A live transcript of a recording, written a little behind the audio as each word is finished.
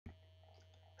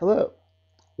Hello.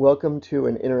 Welcome to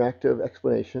an interactive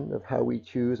explanation of how we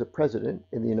choose a president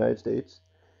in the United States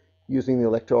using the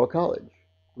Electoral College.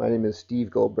 My name is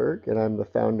Steve Goldberg, and I'm the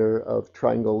founder of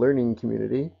Triangle Learning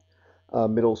Community, a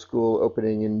middle school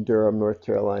opening in Durham, North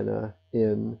Carolina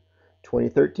in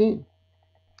 2013.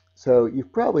 So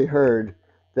you've probably heard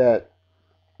that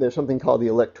there's something called the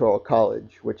Electoral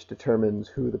College, which determines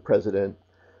who the president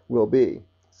will be.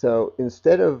 So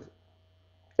instead of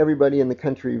everybody in the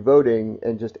country voting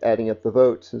and just adding up the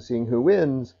votes and seeing who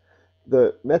wins,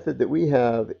 the method that we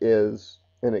have is,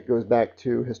 and it goes back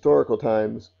to historical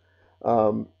times,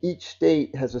 each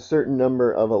state has a certain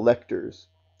number of electors.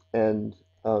 And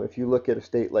if you look at a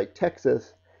state like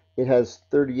Texas, it has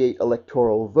 38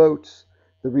 electoral votes.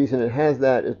 The reason it has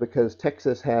that is because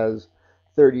Texas has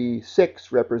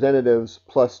 36 representatives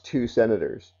plus 2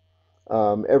 senators.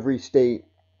 Every state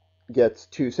gets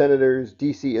 2 senators.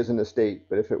 DC isn't a state,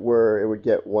 but if it were, it would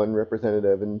get 1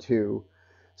 representative and 2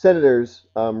 senators,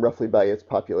 roughly by its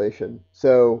population.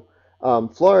 So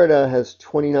Florida has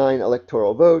 29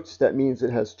 electoral votes. That means it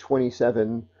has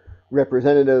 27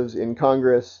 representatives in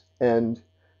Congress and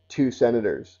 2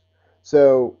 senators.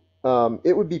 So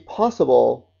it would be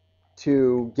possible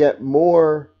to get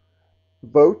more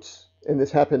votes, and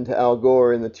this happened to Al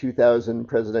Gore in the 2000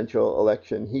 presidential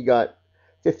election. He got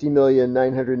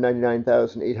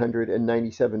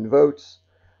 50,999,897 votes,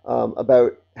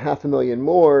 about 500,000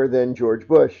 more than George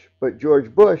Bush. But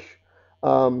George Bush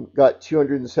got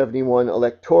 271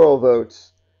 electoral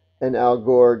votes, and Al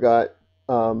Gore got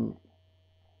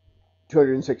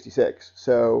 266.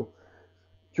 So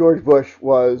George Bush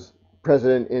was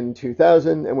president in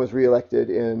 2000 and was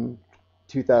reelected in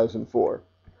 2004.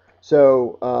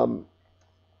 So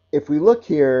if we look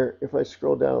here, if I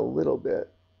scroll down a little bit,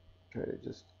 try to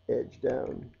just edge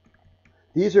down.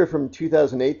 These are from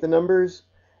 2008, the numbers.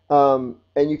 And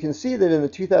you can see that in the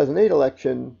 2008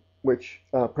 election, which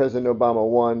President Obama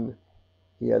won,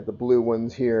 he had the blue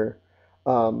ones here.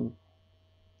 So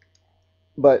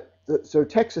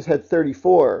Texas had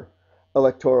 34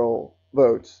 electoral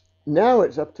votes. Now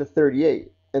it's up to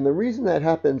 38. And the reason that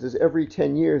happens is every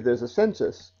 10 years there's a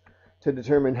census to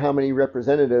determine how many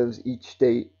representatives each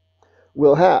state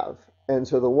will have. And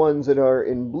so the ones that are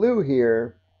in blue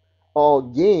here all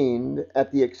gained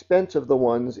at the expense of the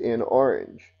ones in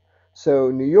orange.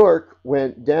 So New York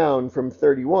went down from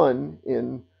 31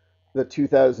 in the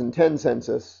 2010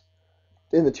 census,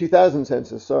 in the 2000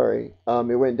 census, sorry,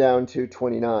 it went down to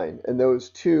 29. And those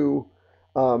 2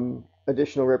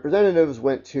 additional representatives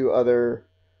went to other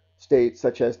states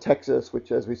such as Texas,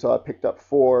 which, as we saw, picked up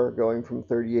 4, going from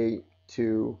 38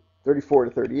 to 34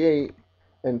 to 38.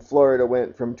 And Florida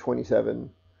went from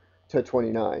 27 to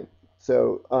 29.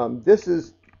 So this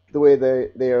is the way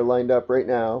they are lined up right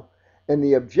now. And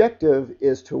the objective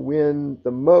is to win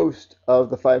the most of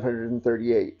the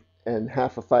 538. And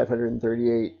half of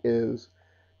 538 is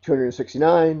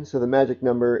 269. So the magic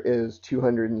number is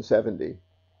 270.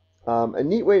 A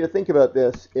neat way to think about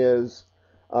this is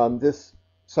this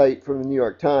site from the New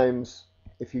York Times.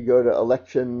 If you go to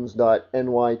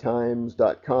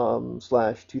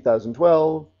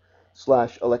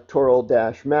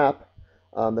elections.nytimes.com/2012/electoral-map,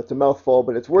 that's a mouthful,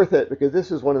 but it's worth it because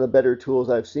this is one of the better tools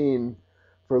I've seen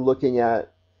for looking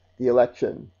at the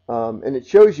election. And it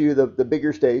shows you the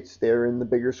bigger states. They're in the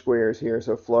bigger squares here.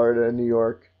 So Florida, New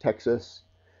York, Texas,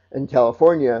 and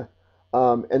California.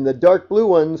 And the dark blue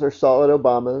ones are solid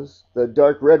Obamas. The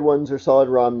dark red ones are solid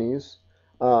Romneys.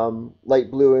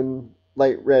 Light blue and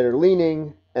light red are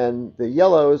leaning, and the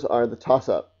yellows are the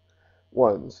toss-up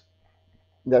ones.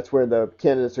 That's where the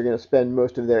candidates are going to spend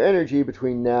most of their energy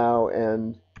between now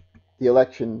and the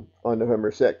election on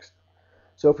November 6th.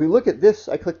 So if we look at this,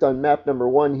 I clicked on map number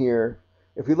 1 here.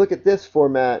 If we look at this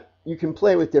format, you can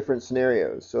play with different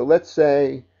scenarios. So let's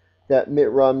say that Mitt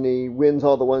Romney wins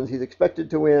all the ones he's expected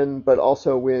to win, but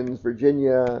also wins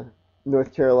Virginia,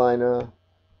 North Carolina,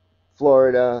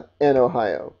 Florida, and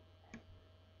Ohio.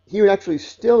 He would actually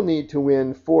still need to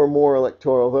win 4 more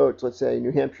electoral votes. Let's say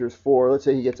New Hampshire's 4. Let's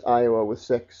say he gets Iowa with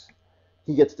 6.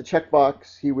 He gets the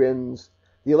checkbox. He wins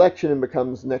the election and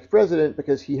becomes the next president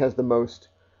because he has the most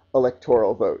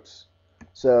electoral votes.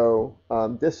 So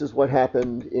this is what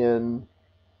happened in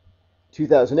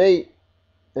 2008,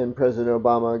 and President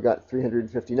Obama got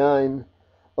 359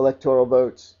 electoral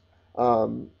votes.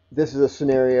 This is a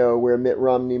scenario where Mitt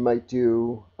Romney might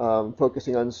do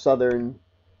focusing on southern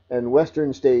and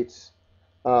western states,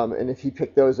 and if he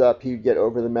picked those up, he'd get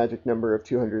over the magic number of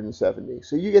 270.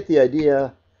 So you get the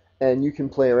idea, and you can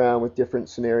play around with different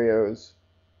scenarios.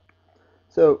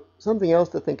 So something else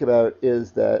to think about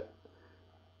is that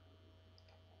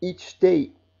each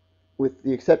state, with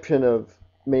the exception of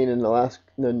Maine and Alaska,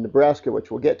 and Nebraska,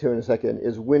 which we'll get to in a second,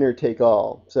 is winner take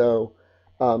all. So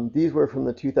these were from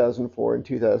the 2004 and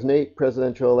 2008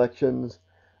 presidential elections.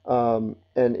 And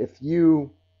if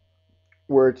you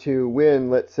were to win,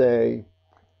 let's say,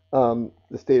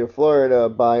 the state of Florida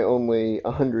by only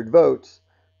 100 votes,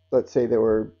 let's say there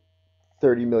were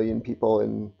 30 million people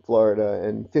in Florida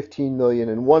and 15 million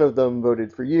and one of them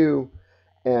voted for you,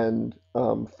 and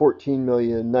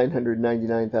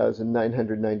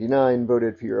 14,999,999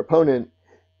 voted for your opponent,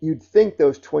 you'd think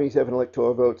those 27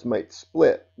 electoral votes might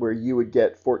split, where you would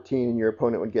get 14 and your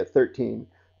opponent would get 13.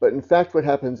 But in fact, what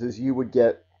happens is you would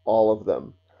get all of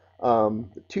them.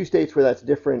 The two states where that's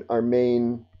different are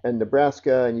Maine and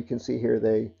Nebraska, and you can see here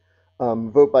they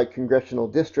vote by congressional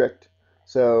district.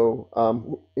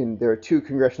 So there are 2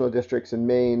 congressional districts in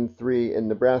Maine, 3 in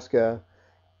Nebraska.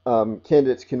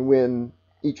 Candidates can win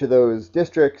each of those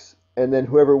districts, and then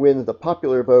whoever wins the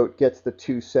popular vote gets the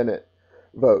 2 Senate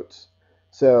votes.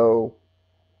 So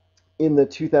in the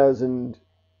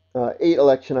 2008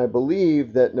 election, I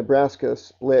believe that Nebraska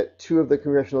split 2 of the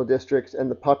congressional districts,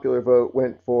 and the popular vote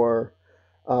went for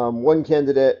one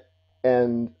candidate,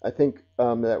 and I think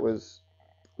that was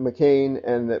McCain,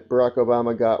 and that Barack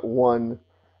Obama got one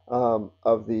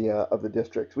of the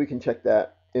districts. We can check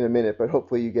that in a minute, but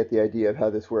hopefully you get the idea of how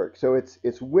this works. So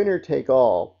it's winner take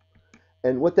all,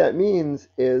 and what that means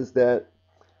is that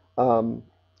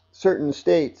certain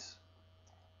states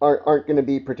aren't going to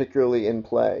be particularly in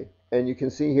play. And you can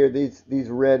see here these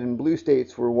red and blue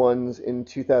states were ones in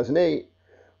 2008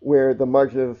 where the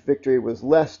margin of victory was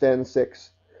less than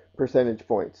 6 percentage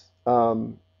points.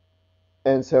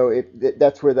 And so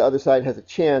that's where the other side has a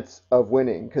chance of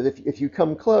winning, because if you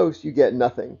come close, you get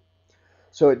nothing.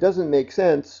 So it doesn't make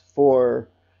sense for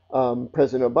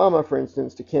President Obama, for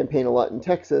instance, to campaign a lot in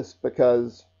Texas,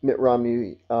 because Mitt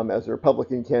Romney, as a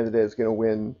Republican candidate, is going to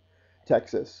win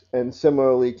Texas. And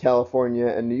similarly, California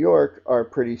and New York are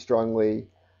pretty strongly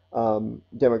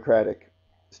Democratic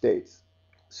states.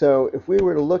 So if we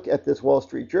were to look at this Wall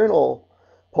Street Journal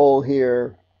poll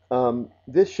here,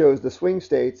 this shows the swing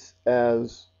states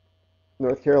as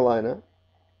North Carolina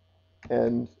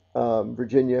and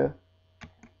Virginia,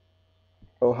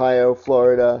 Ohio,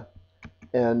 Florida,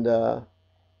 and up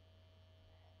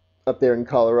there in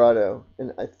Colorado.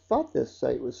 And I thought this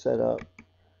site was set up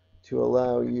to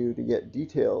allow you to get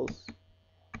details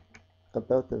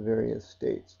about the various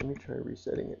states. Let me try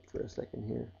resetting it for a second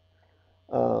here,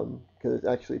 because it's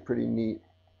actually pretty neat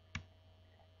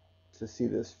to see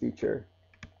this feature.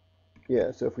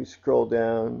 Yeah, so if we scroll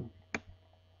down,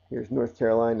 here's North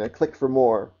Carolina, click for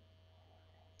more,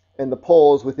 and the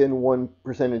poll is within 1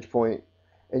 percentage point,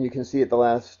 and you can see at the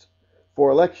last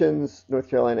 4 elections, North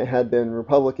Carolina had been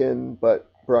Republican, but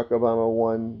Barack Obama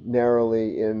won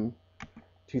narrowly in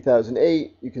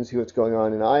 2008. You can see what's going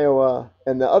on in Iowa.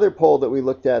 And the other poll that we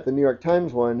looked at, the New York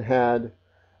Times one, had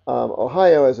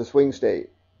Ohio as a swing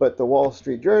state, but the Wall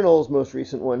Street Journal's most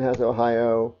recent one has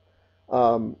Ohio.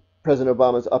 President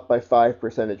Obama's up by 5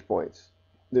 percentage points.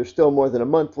 There's still more than a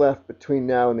month left between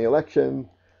now and the election,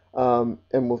 and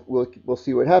we'll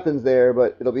see what happens there,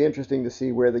 but it'll be interesting to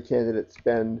see where the candidates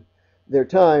spend their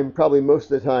time. Probably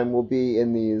most of the time will be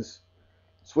in these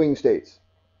swing states.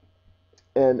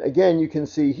 And again, you can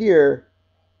see here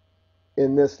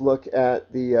in this look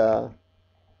at the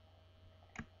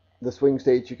swing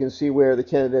states, you can see where the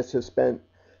candidates have spent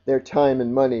their time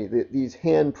and money. These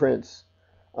handprints,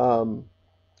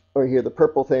 or here the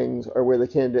purple things, are where the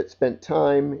candidates spent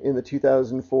time in the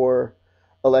 2004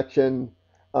 election,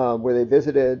 where they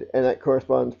visited, and that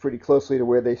corresponds pretty closely to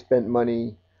where they spent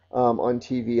money on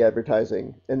TV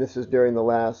advertising. And this is during the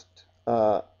last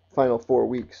final 4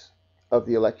 weeks of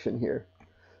the election here.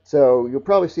 So you'll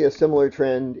probably see a similar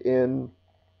trend in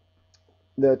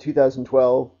the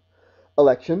 2012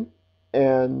 election,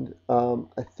 and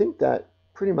I think that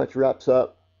pretty much wraps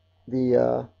up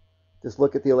this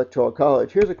look at the Electoral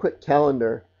College. Here's a quick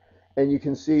calendar, and you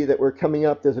can see that we're coming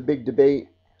up. There's a big debate,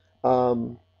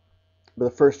 the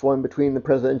first one between the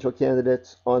presidential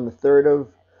candidates on the 3rd of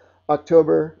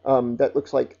October. That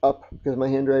looks like up because of my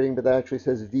handwriting, but that actually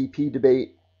says VP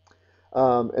debate.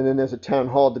 And then there's a town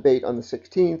hall debate on the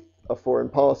 16th, a foreign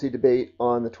policy debate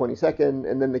on the 22nd,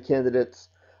 and then the candidates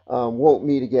won't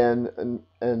meet again, and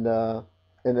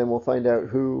then we'll find out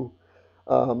who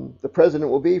the president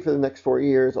will be for the next 4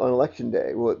 years on election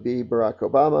day. Will it be Barack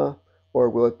Obama, or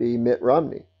will it be Mitt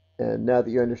Romney? And now that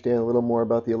you understand a little more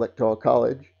about the Electoral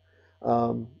College,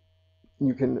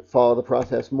 you can follow the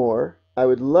process more. I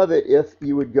would love it if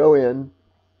you would go in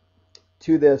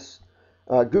to this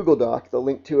Google Doc. The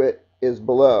link to it is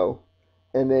below,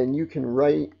 and then you can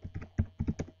write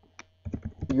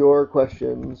your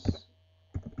questions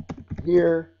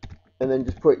here, and then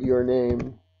just put your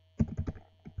name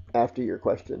after your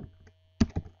question.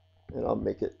 And I'll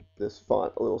make this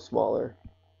font a little smaller,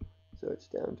 so it's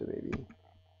down to maybe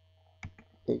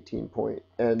 18 point.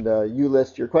 And you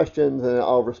list your questions, and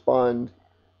I'll respond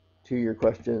to your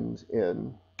questions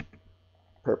in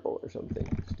purple or something.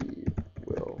 Steve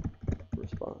will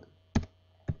respond.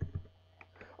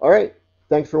 All right,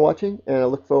 thanks for watching, and I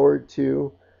look forward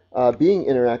to being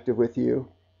interactive with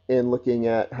you in looking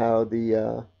at how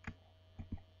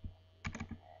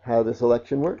how this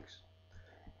election works.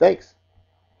 Thanks.